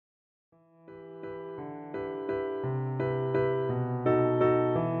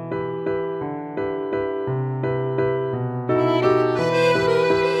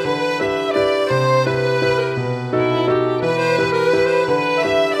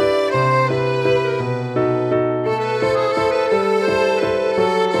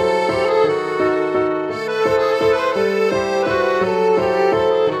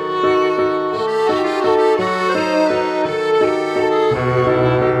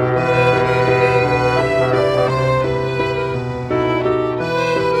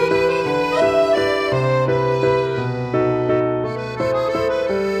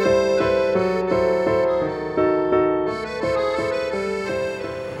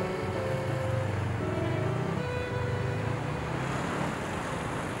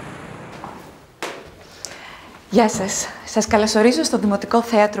Γεια σας. Σας καλωσορίζω στο Δημοτικό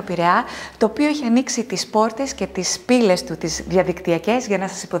Θέατρο Πειραιά, το οποίο έχει ανοίξει τις πόρτες και τις πύλες του, τις διαδικτυακές, για να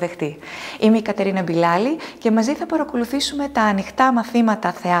σας υποδεχτεί. Είμαι η Κατερίνα Μπιλάλη και μαζί θα παρακολουθήσουμε τα ανοιχτά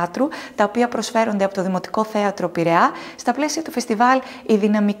μαθήματα θεάτρου, τα οποία προσφέρονται από το Δημοτικό Θέατρο Πειραιά, στα πλαίσια του φεστιβάλ «Η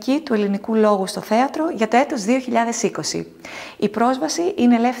Δυναμική» του Ελληνικού Λόγου στο Θέατρο για το έτος 2020. Η πρόσβαση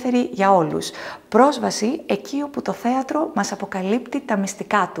είναι ελεύθερη για όλους. Πρόσβαση εκεί όπου το θέατρο μας αποκαλύπτει τα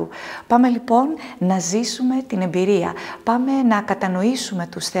μυστικά του. Πάμε λοιπόν να ζήσουμε την εμπειρία. Πάμε να κατανοήσουμε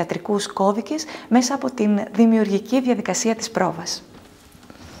τους θεατρικούς κώδικες μέσα από την δημιουργική διαδικασία της πρόβας.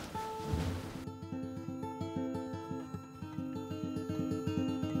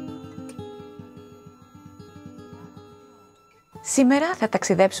 Σήμερα θα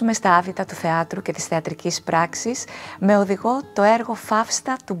ταξιδέψουμε στα άδυτα του θεάτρου και της θεατρικής πράξης με οδηγό το έργο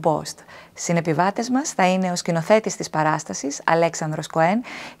 «Φαύστα» του Μποστ. Συνεπιβάτες μας θα είναι ο σκηνοθέτης της παράστασης, Αλέξανδρος Κοέν,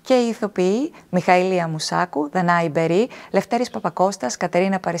 και οι ηθοποιοί Μιχαηλία Μουσάκου, Δανάη Μπερή, Λευτέρης Παπακώστας,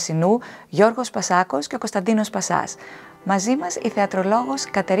 Κατερίνα Παρισσινού, Γιώργος Πασσάκος και ο Κωνσταντίνος Πασσάς. Μαζί μας η θεατρολόγος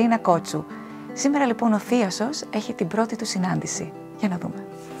Κατερίνα Κώτσου. Σήμερα λοιπόν ο Θίασος έχει την πρώτη του συνάντηση. Για να δούμε.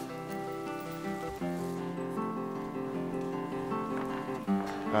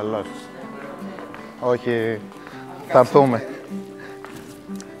 Καλώς. Όχι, θα έρθουμε.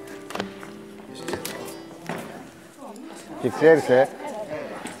 Και ξέρεις,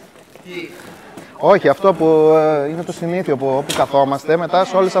 όχι, αυτό που είναι το συνήθιο, που όπου καθόμαστε, μετά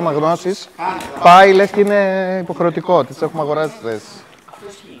σε όλες τις αναγνώσεις, πάει, λες και είναι υποχρεωτικό, τις έχουμε αγοράσει τις θέσεις.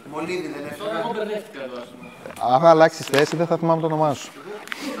 Μολύδι δεν έφυγε. Εγώ μπερδεύτηκα εδώ. Αν αλλάξεις θέση, δεν θα θυμάμαι το όνομά σου.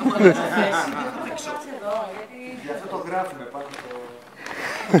 Γι' αυτό το γράφουμε πάνω το...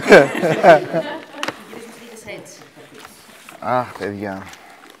 Αχ, παιδιά.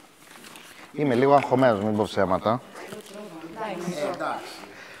 Είμαι λίγο αγχωμένος, μην πω ψέματα.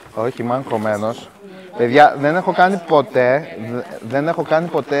 Όχι, είμαι αγχωμένος. Παιδιά, δεν έχω κάνει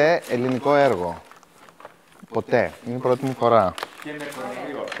ποτέ ελληνικό έργο. Ποτέ. Είναι η πρώτη μου φορά.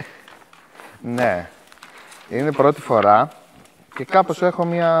 Ναι. Είναι η πρώτη φορά και κάπως έχω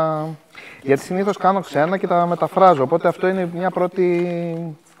μια... Γιατί συνήθως κάνω ξένα και τα μεταφράζω, οπότε αυτό είναι μια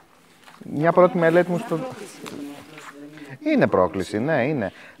πρώτη μελέτη μου στο... Είναι πρόκληση, ναι, είναι.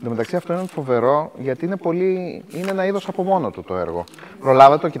 Εν τω μεταξύ αυτό είναι φοβερό, γιατί είναι ένα είδος από μόνο του το έργο.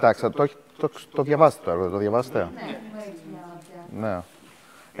 Προλάβατε, το κοιτάξατε, το διαβάσετε το έργο, το διαβάσετε. Ναι.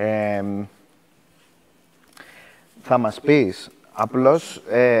 Θα μας πεις, απλώς,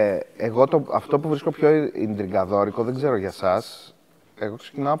 εγώ αυτό που βρίσκω πιο ιντριγκαδόρικο, δεν ξέρω για σας, εγώ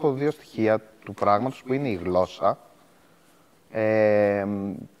ξεκινάω από δύο στοιχεία του πράγματος, που είναι η γλώσσα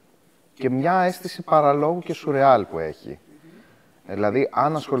και μια αίσθηση παραλόγου και σουρεάλ που έχει. Δηλαδή,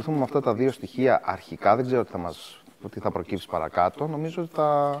 αν ασχοληθούμε με αυτά τα δύο στοιχεία αρχικά, δεν ξέρω τι θα προκύψει παρακάτω, νομίζω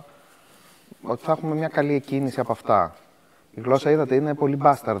ότι θα έχουμε μια καλή εκκίνηση από αυτά. Η γλώσσα, είδατε, είναι πολύ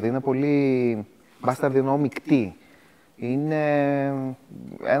μπάσταρδη, μπάσταρδη εννοώ μεικτή. Είναι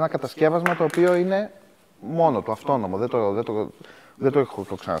ένα κατασκεύασμα το οποίο είναι μόνο του, αυτόνομο, δεν το έχω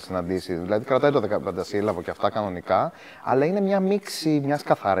ξανασυναντήσει. Δηλαδή, κρατάει το 15 σύλλαβο και αυτά κανονικά, αλλά είναι μια μίξη μιας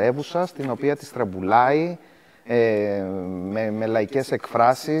καθαρεύουσας, την οποία τη στραμπουλάει με λαϊκές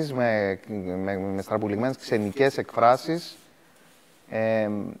εκφράσεις, με στραμπουλιγμένες ξενικές εκφράσεις.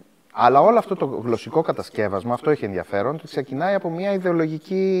 Αλλά όλο αυτό το γλωσσικό κατασκεύασμα, αυτό έχει ενδιαφέρον, ότι ξεκινάει από μια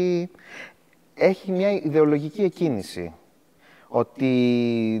ιδεολογική... Έχει μια ιδεολογική εκκίνηση.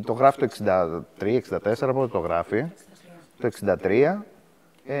 Ότι το γράφει το 63-64, πότε το γράφει, το 63,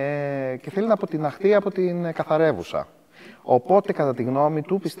 και θέλει να αποτιναχθεί από την καθαρεύουσα. Οπότε, κατά τη γνώμη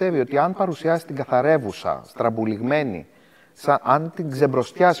του, πιστεύει ότι αν παρουσιάσει την καθαρεύουσα στραμπουλιγμένη, αν την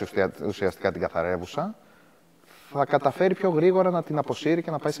ξεμπροστιάσει ουσιαστικά την καθαρεύουσα, θα καταφέρει πιο γρήγορα να την αποσύρει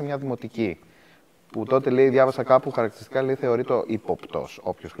και να πάει σε μια δημοτική. Που τότε, λέει, διάβασα κάπου χαρακτηριστικά, λέει, θεωρείται ύποπτος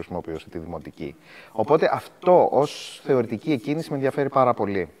όποιος χρησιμοποιούσε τη δημοτική. Οπότε αυτό ως θεωρητική εκκίνηση με ενδιαφέρει πάρα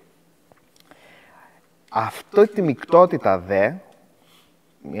πολύ. Αυτό τη μεικτότητα δε,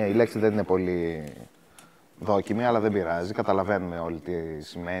 η λέξη δεν είναι πολύ δόκιμη, αλλά δεν πειράζει, καταλαβαίνουμε όλοι τι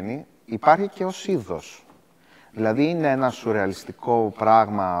σημαίνει, υπάρχει και ως είδος. Δηλαδή είναι ένα σουρεαλιστικό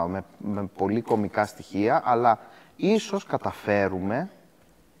πράγμα με πολύ κωμικά στοιχεία, αλλά ίσως καταφέρουμε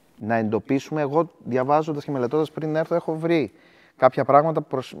να εντοπίσουμε, εγώ διαβάζοντας και μελετώντας πριν έρθω, έχω βρει κάποια πράγματα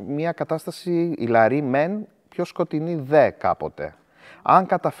προς μια κατάσταση ηλαρή μεν, πιο σκοτεινή δε κάποτε. Αν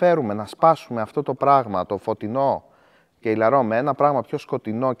καταφέρουμε να σπάσουμε αυτό το πράγμα, το φωτεινό και ηλαρό με ένα πράγμα πιο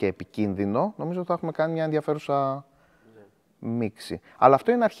σκοτεινό και επικίνδυνο, νομίζω ότι θα έχουμε κάνει μια ενδιαφέρουσα μίξη. Αλλά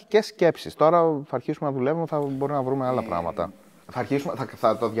αυτό είναι αρχικές σκέψεις. Τώρα θα αρχίσουμε να δουλεύουμε, θα μπορούμε να βρούμε άλλα πράγματα.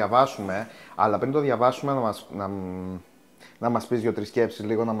 Θα το διαβάσουμε, αλλά πριν το διαβάσουμε να μας πεις δύο-τρεις σκέψεις,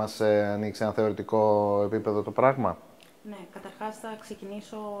 λίγο να μας ανοίξει ένα θεωρητικό επίπεδο το πράγμα. Ναι, καταρχάς θα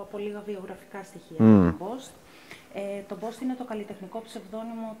ξεκινήσω από λίγα βιογραφικά στοιχεία του Μποστ. Το Μποστ είναι το καλλιτεχνικό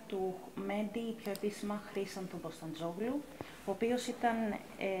ψευδόνυμο του Μέντι, πιο επίσημα Χρήσανθου Μποσταντζόγλου, ο οποίος ήταν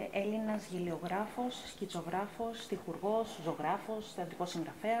Έλληνας γελιογράφος, σκητσογράφος, στιχουργός, ζωγράφος, θεατρικός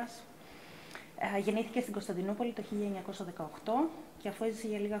συγγραφέας. Γεννήθηκε στην Κωνσταντινούπολη το 1918 και αφού έζησε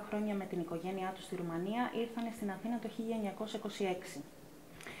για λίγα χρόνια με την οικογένειά του στη Ρουμανία, ήρθαν στην Αθήνα το 1926.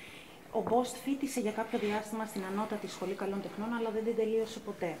 Ο Μποστ φοιτήσε για κάποιο διάστημα στην Ανώτατη Σχολή Καλών Τεχνών, αλλά δεν την τελείωσε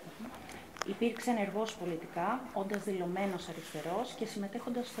ποτέ. Υπήρξε ενεργός πολιτικά, όντας δηλωμένος αριστερός και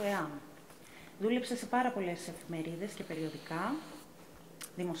συμμετέχοντας στο ΕΑΜ. Δούλεψε σε πάρα πολλές εφημερίδες και περιοδικά,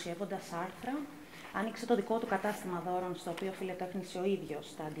 δημοσιεύοντας άρθρα. Άνοιξε το δικό του κατάστημα δώρων, στο οποίο φιλετέχνησε ο ίδιος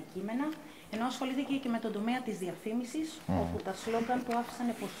τα αντικείμενα, ενώ ασχολήθηκε και με τον τομέα της διαφήμισης, όπου τα σλόγγαν του άφησαν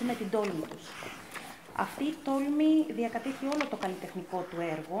εποχή με την τόλμη τους. Αυτή η τόλμη διακατέχει όλο το καλλιτεχνικό του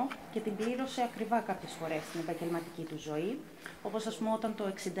έργο και την πλήρωσε ακριβά κάποιες φορές στην επαγγελματική του ζωή, όπως ας πούμε όταν το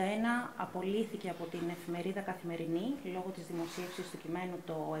 1961 απολύθηκε από την εφημερίδα Καθημερινή λόγω της δημοσίευσης του κειμένου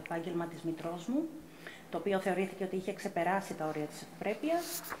 «Το επάγγελμα της μητρός μου», το οποίο θεωρήθηκε ότι είχε ξεπεράσει τα όρια της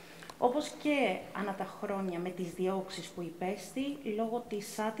ευπρέπειας, όπως και ανά τα χρόνια με τις διώξεις που υπέστη λόγω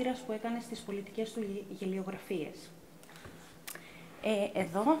της σάτυρας που έκανε στις πολιτικές του γελιογραφίες.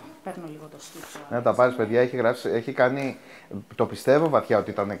 Εδώ παίρνω λίγο το σκίτσο. Ναι, τα πάρεις, παιδιά, έχει κάνει, το πιστεύω βαθιά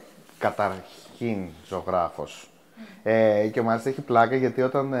ότι ήταν καταρχήν ζωγράφος. Και μάλιστα έχει πλάκα γιατί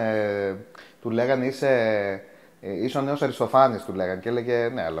όταν του λέγανε είσαι ο νέος Αριστοφάνης, του λέγανε και έλεγε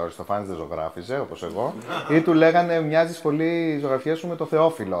ναι, αλλά ο Αριστοφάνης δεν ζωγράφιζε όπως εγώ. Ή του λέγανε μοιάζεις πολύ η ζωγραφία σου με το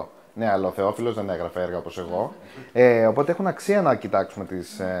Θεόφιλο. Ναι, αλλά ο Θεόφιλος δεν έγραφε έργα όπως εγώ. Οπότε έχουν αξία να κοιτάξουμε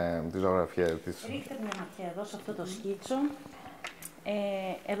τις ζωγραφίες. Ρίχτε μια ματιά εδώ σε αυτό το σκίτσο.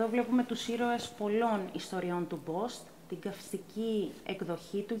 Εδώ βλέπουμε τους ήρωες πολλών ιστοριών του Μποστ, την καυστική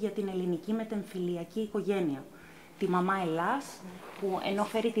εκδοχή του για την ελληνική μετεμφυλιακή οικογένεια. Τη μαμά Ελλάς, που ενώ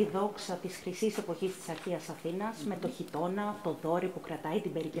φέρει τη δόξα της χρυσής εποχής της αρχαίας Αθήνας, με το χιτώνα, το δόρυ που κρατάει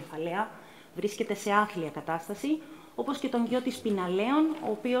την περικεφαλαία, βρίσκεται σε άθλια κατάσταση, όπως και τον γιο της Πιναλέων,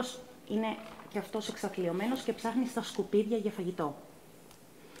 ο οποίος είναι και αυτός εξαθλιωμένος και ψάχνει στα σκουπίδια για φαγητό.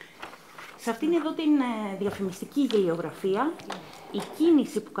 Σε αυτήν εδώ την διαφημιστική γελιογραφία, η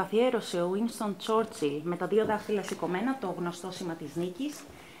κίνηση που καθιέρωσε ο Winston Churchill με τα δύο δάχτυλα σηκωμένα, το γνωστό σήμα της νίκης,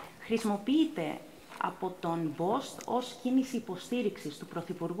 χρησιμοποιείται από τον Μποστ ως κίνηση υποστήριξης του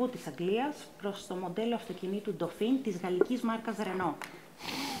Πρωθυπουργού της Αγγλίας προς το μοντέλο αυτοκινήτου Dauphin της γαλλικής μάρκας Renault.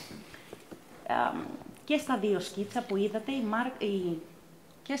 Και στα δύο σκίτσα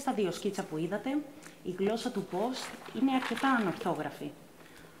που είδατε, η γλώσσα του Μποστ είναι αρκετά ανορθόγραφη.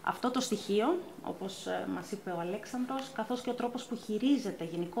 Αυτό το στοιχείο, όπως μας είπε ο Αλέξανδρος, καθώς και ο τρόπος που χειρίζεται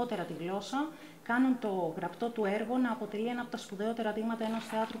γενικότερα τη γλώσσα, κάνουν το γραπτό του έργο να αποτελεί ένα από τα σπουδαιότερα δείγματα ενός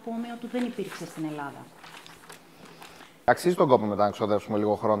θεάτρου που ομοίω του δεν υπήρξε στην Ελλάδα. Αξίζει τον κόπο μετά να ξοδέψουμε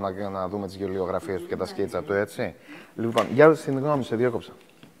λίγο χρόνο για να δούμε τις γελιογραφίες του και τα σκίτσα του, έτσι. Λοιπόν, για συγγνώμη, σε διέκοψα.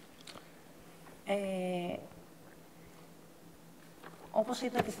 Όπως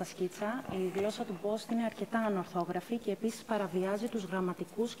είδατε στα σκίτσα, η γλώσσα του Μποστ είναι αρκετά ανορθόγραφη και επίσης παραβιάζει τους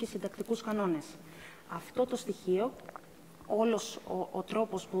γραμματικούς και συντακτικούς κανόνες. Αυτό το στοιχείο, όλος ο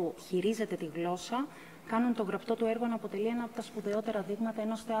τρόπος που χειρίζεται τη γλώσσα, κάνουν το γραπτό του έργο να αποτελεί ένα από τα σπουδαιότερα δείγματα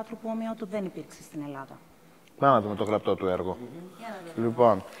ενός θεάτρου που ομοίω του δεν υπήρξε στην Ελλάδα. Πάμε να δούμε το γραπτό του έργο.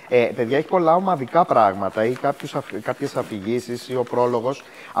 Λοιπόν, παιδιά, έχει πολλά ομαδικά πράγματα ή κάποιες αφηγήσεις ή ο πρόλογος.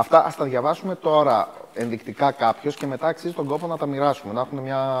 Αυτά ας τα διαβάσουμε τώρα ενδεικτικά κάποιος και μετά αξίζει τον κόπο να τα μοιράσουμε,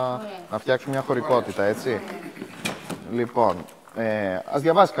 να φτιάξουμε μια χωρικότητα, έτσι. Λοιπόν, ας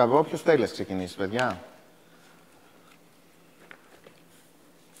διαβάσει κάποιο, όποιος θέλει να ξεκινήσει, παιδιά.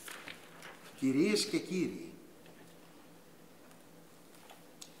 Κυρίες και κύριοι,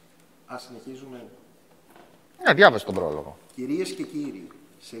 ας συνεχίζουμε. Ναι, διάβασε τον πρόλογο. Κυρίες και κύριοι,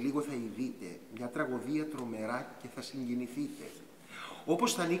 σε λίγο θα ειδείτε μια τραγωδία τρομερά και θα συγκινηθείτε.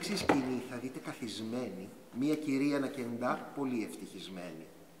 Όπως θα ανοίξει η σκηνή, θα δείτε καθισμένη μια κυρία ανακεντά πολύ ευτυχισμένη.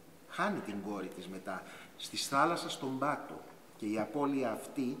 Χάνει την κόρη της μετά, στη θάλασσα στον πάτο και η απώλεια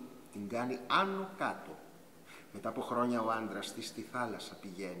αυτή την κάνει άνω κάτω. Μετά από χρόνια ο άντρας της στη θάλασσα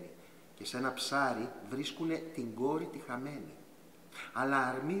πηγαίνει και σε ένα ψάρι βρίσκουνε την κόρη τη χαμένη. Αλλά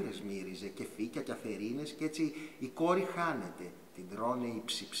αρμύρες μύριζε και φύκια και αθερίνες κι έτσι η κόρη χάνεται, την τρώνε οι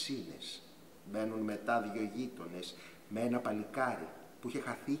ψιψίνες. Μπαίνουν μετά δυο γείτονες με ένα παλικάρι που είχε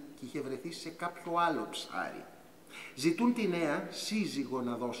χαθεί και είχε βρεθεί σε κάποιο άλλο ψάρι. Ζητούν τη νέα σύζυγο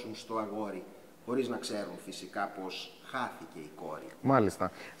να δώσουν στο αγόρι, χωρίς να ξέρουν φυσικά πως χάθηκε η κόρη.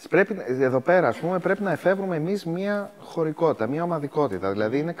 Μάλιστα. Εδώ πέρα, ας πούμε, πρέπει να εφεύρουμε εμείς μία χωρικότητα, μία ομαδικότητα.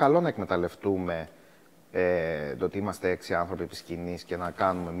 Δηλαδή, είναι καλό να εκμεταλλευτούμε το ότι είμαστε 6 άνθρωποι επί σκηνής και να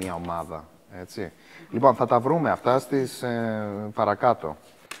κάνουμε μία ομάδα. Έτσι. Λοιπόν, θα τα βρούμε αυτά στις παρακάτω.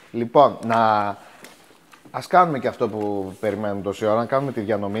 Λοιπόν, ας κάνουμε και αυτό που περιμένουμε τόση ώρα, να κάνουμε τη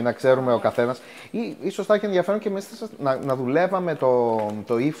διανομή, να ξέρουμε ο καθένας. Ή ίσως θα έχει ενδιαφέρον και εμείς να δουλεύαμε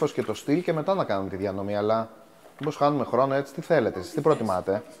το ύφος και το στυλ και μετά να κάνουμε τη διανομή. Αλλά μήπως χάνουμε χρόνο, έτσι, τι θέλετε, εσείς τι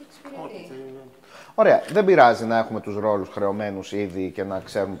προτιμάτε. Ωραία, δεν πειράζει να έχουμε τους ρόλους χρεωμένους ήδη και να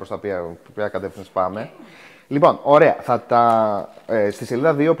ξέρουμε προς τα ποια κατεύθυνση πάμε. Λοιπόν, ωραία, στη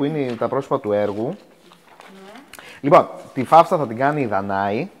σελίδα 2 που είναι τα πρόσωπα του έργου. Λοιπόν, τη Φαύστα θα την κάνει η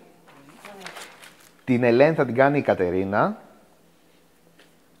Δανάη. Την Ελένη θα την κάνει η Κατερίνα.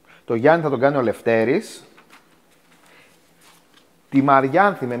 Το Γιάννη θα τον κάνει ο Λευτέρης. Τη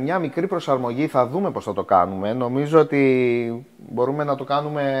Μαριάνθη με μια μικρή προσαρμογή θα δούμε πώς θα το κάνουμε. Νομίζω ότι μπορούμε να το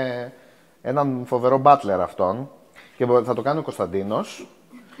κάνουμε έναν φοβερό μπάτλερ αυτόν. Και θα το κάνει ο Κωνσταντίνος.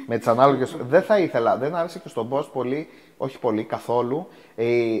 Με τις ανάλογες. Δεν άρεσε και στον Μποστ πολύ, όχι πολύ, καθόλου,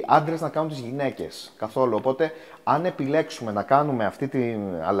 οι άντρες να κάνουν τις γυναίκες. Καθόλου. Οπότε, αν επιλέξουμε να κάνουμε αυτή την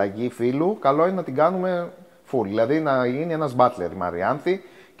αλλαγή φύλου, καλό είναι να την κάνουμε full. Δηλαδή να γίνει ένας μπάτλερ η Μαριάνθη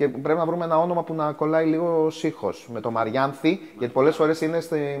και πρέπει να βρούμε ένα όνομα που να κολλάει λίγο σύγχος με το Μαριάνθη, γιατί πολλές φορές είναι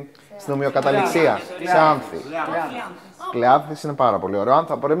στην ομοιοκαταληξία. Σε άνθη. Κλεάνθης είναι πάρα πολύ ωραίο.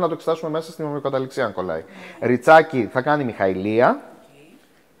 Θα πρέπει να το εξετάσουμε μέσα στην ομοιοκαταληξία αν κολλάει. Ριτσάκι θα κάνει Μιχαηλία.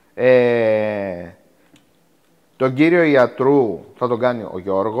 Τον κύριο Ιατρού θα τον κάνει ο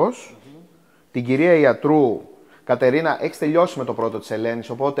Γιώργος. Την κυρία Ιατρού, Κατερίνα, έχεις τελειώσει με το πρώτο της Ελένης,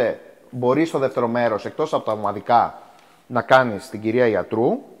 οπότε μπορείς στο δεύτερο μέρος, εκτός από τα ομαδικά, να κάνεις την κυρία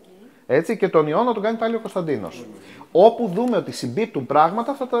Ιατρού. Έτσι, και τον Ιώνα τον κάνει πάλι ο Κωνσταντίνος. Όπου δούμε ότι συμπίπτουν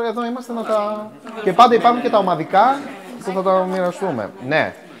πράγματα, εδώ είμαστε να τα... Και πάντα υπάρχουν και τα ομαδικά που θα τα μοιραστούμε.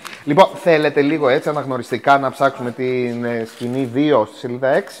 Ναι. Λοιπόν, θέλετε λίγο έτσι αναγνωριστικά να ψάξουμε την σκηνή 2 στη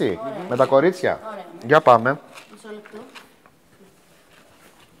σελίδα 6 με τα κορίτσια. Ωραία. Για πάμε. Μισό λεπτό.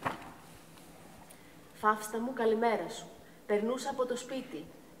 Φαύστα μου, καλημέρα σου. Περνούσα από το σπίτι.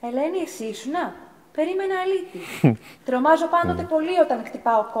 Ελένη, εσύ ήσουνα. Περίμενα αλήτη. Τρομάζω πάντοτε πολύ όταν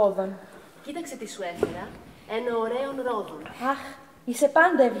χτυπάω κόδων. Κοίταξε τι σου έφερα. Ένα ωραίων ρόδων. Αχ, είσαι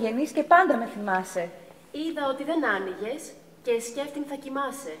πάντα ευγενής και πάντα με θυμάσαι. Είδα ότι δεν άνοιγες και σκέφτην θα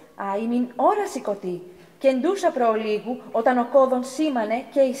κοιμάσαι. Α, ήμουν ώρα σηκωτή. Και εντούσα προολίγου όταν ο κόδων σήμανε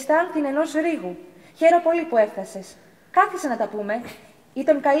και αισθάνθην ενός ρίγου. Χαίρομαι πολύ που έφτασες. Κάθισε να τα πούμε.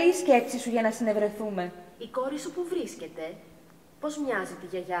 Ήταν καλή η σκέψη σου για να συνευρεθούμε. Η κόρη σου που βρίσκεται, πώς μοιάζει τη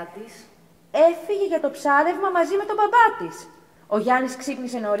γιαγιά της? Έφυγε για το ψάρευμα μαζί με τον μπαμπά της. Ο Γιάννης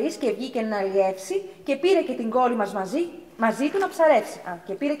ξύπνησε νωρίς και βγήκε να αλλιεύσει και πήρε και την κόρη μας μαζί του να ψαρεύσει.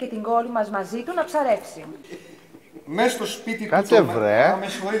 Και πήρε και την κόρη μας μαζί του να ψαρεύσει. Μέσα στο σπίτι Κάτσε του... βρε. Με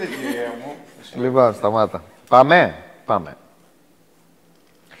συγχωρείτε κυρία μου. Λοιπόν, σταμάτα. Πάμε.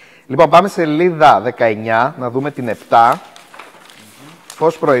 Λοιπόν, πάμε σε σελίδα 19, να δούμε την 7.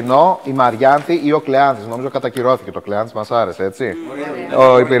 Πώς πρωινό, η Μαριάνθη ή ο Κλεάνθης. Νομίζω κατακυρώθηκε το Κλεάνθης, μας άρεσε, έτσι.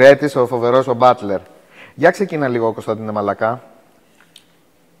 Ο υπηρέτης, ο φοβερός, ο μπάτλερ. Για ξεκίνα λίγο, Κωνσταντίνε Μαλακά.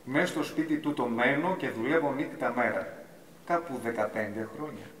 Μέσα στο σπίτι του το μένω και δουλεύω νύχτα τα μέρα. Κάπου 15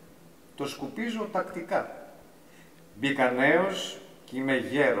 χρόνια. Το σκουπίζω τακτικά. Μπήκα νέος και είμαι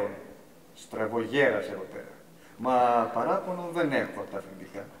γέρον. Στραβογέρας αργότερα. Μα παράπονο δεν έχω από τα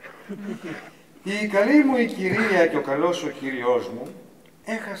αφεντικά. Η καλή μου η κυρία και ο καλός ο κύριος μου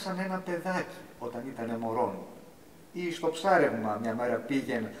έχασαν ένα παιδάκι όταν ήταν μωρόν. Ή στο ψάρευμα μια μέρα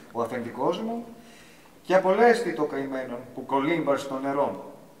πήγαινε ο αφεντικός μου και απολέστη το καημένο που κολύμπα στο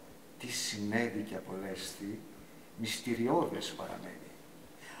νερό. Τι συνέβη και απολέστη, μυστηριώδες παραμένει.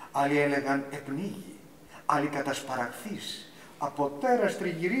 Άλλοι έλεγαν επνίγει, άλλοι κατασπαραχθείς. Από τέρας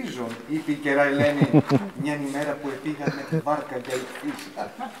τριγυρίζων, είπε η καιρά Ελένη, μια ημέρα που επήγαν με τη βάρκα για ηχθείς.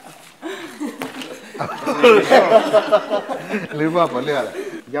 Λοιπόν, πολύ ωραία.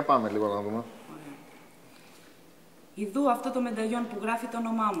 Για πάμε λίγο να δούμε. Ιδού αυτό το μενταγιόν που γράφει το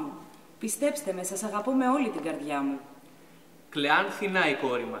όνομά μου. Πιστέψτε με, σας αγαπώ με όλη την καρδιά μου. Κλεάνθηνα η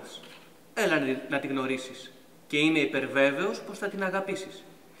κόρη μας. Έλα να τη γνωρίσεις. Και είμαι υπερβέβαιος πως θα την αγαπήσεις.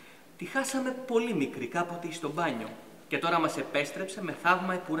 Τη χάσαμε πολύ μικρή κάποτε στο μπάνιο. Και τώρα μας επέστρεψε με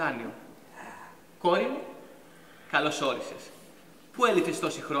θαύμα επουράνιο. Κόρη μου, καλώς όρισες. Πού έλειπες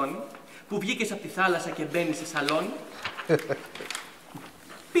τόση χρόνη, που βγήκες από τη θάλασσα και μπαίνεις σε σαλόνι.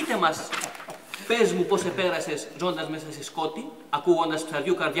 Πείτε μας, πες μου πώς επέρασες ζώντας μέσα σε σκότη, ακούγοντας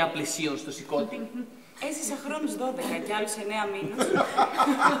ψαριού καρδιά πλησίων στο σηκώτη. Έζησα χρόνους 12 και άλλους 9 μήνους,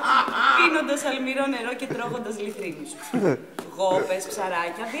 πίνοντας αλμυρό νερό και τρώγοντας λιθρίνους. Γόπες,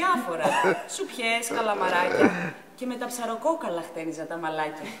 ψαράκια, διάφορα, σουπιές, καλαμαράκια και με τα ψαροκόκαλα χτένιζα τα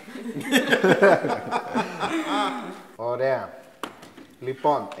μαλάκια. Ωραία.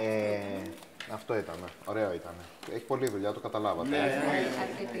 Λοιπόν, Αυτό ήταν. Ωραίο ήταν. Έχει πολλή δουλειά, το καταλάβατε. Ναι,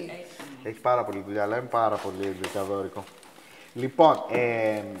 έχει πάρα πολλή δουλειά, αλλά είναι πάρα πολύ δικαδόρικο. Λοιπόν,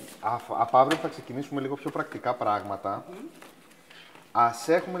 από αύριο θα ξεκινήσουμε λίγο πιο πρακτικά πράγματα. Ας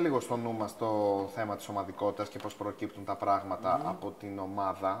έχουμε λίγο στο νου μας το θέμα της ομαδικότητας και πώς προκύπτουν τα πράγματα από την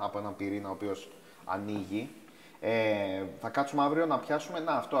ομάδα, από έναν πυρήνα ο οποίος ανοίγει. Θα κάτσουμε αύριο να πιάσουμε,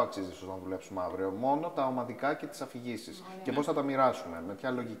 αυτό αξίζει ίσως να δουλέψουμε αύριο, μόνο τα ομαδικά και τις αφηγήσεις. Και πώς θα τα μοιράσουμε, με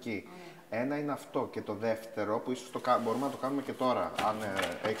ποια λογική. Ένα είναι αυτό. Και το δεύτερο, που ίσως μπορούμε να το κάνουμε και τώρα, αν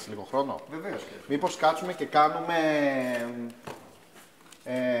έχεις λίγο χρόνο. Βεβαίως. Μήπως κάτσουμε και κάνουμε...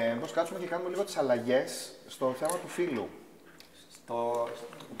 λίγο τις αλλαγές στο θέμα του φίλου.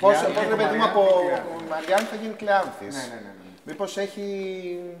 Πώς ρε παιδί μου από Μαριάννη θα γίνει Κλεάνθης. Ναι. Μήπως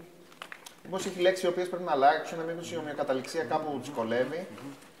έχει λέξεις οι οποίες πρέπει να αλλάξουν, μήπως η ομοιοκαταληξία κάπου δυσκολεύει.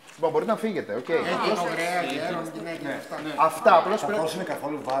 Μπορεί να φύγετε, οκ. Ωραία, γέρον, γυναίκες, αυτά. Απλώς πρέπει. Θα είναι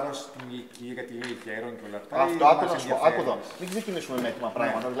καθόλου βάρος στην ηλικία, γιατί λέει γέρον και όλα αυτά. Αυτό, άκου να σου πω. Άκου εδώ. Μην ξεκινήσουμε με έτοιμα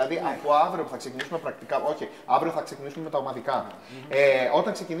πράγματα. Δηλαδή, από αύριο που θα ξεκινήσουμε πρακτικά. Όχι, αύριο θα ξεκινήσουμε με τα ομαδικά.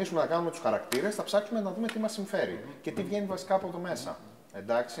 Όταν ξεκινήσουμε να κάνουμε τους χαρακτήρες, θα ψάξουμε να δούμε τι μας συμφέρει και τι βγαίνει βασικά από εδώ μέσα.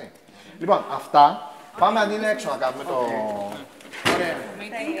 Εντάξει. Λοιπόν, αυτά. Πάμε αν είναι έξω να κάνουμε το. Ωραία.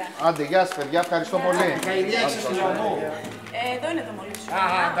 Άντε, γεια σας παιδιά, ευχαριστώ πολύ. Μιχαηλία, είσαι στο ΛΟΓΟΥ. Εδώ είναι το μολύβι σου.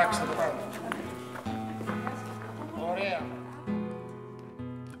 Εντάξει, θα το πάρω. Ωραία.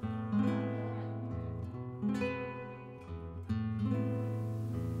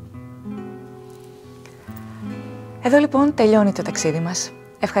 Εδώ λοιπόν τελειώνει το ταξίδι μας.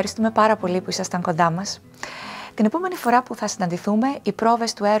 Ευχαριστούμε πάρα πολύ που ήσασταν κοντά μας. Την επόμενη φορά που θα συναντηθούμε, οι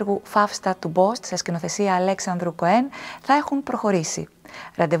πρόβες του έργου Φαύστα του Μποστ σε σκηνοθεσία Αλέξανδρου Κοέν θα έχουν προχωρήσει.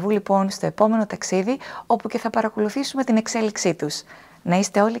 Ραντεβού λοιπόν στο επόμενο ταξίδι, όπου και θα παρακολουθήσουμε την εξέλιξή τους. Να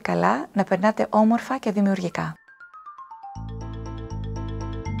είστε όλοι καλά, να περνάτε όμορφα και δημιουργικά.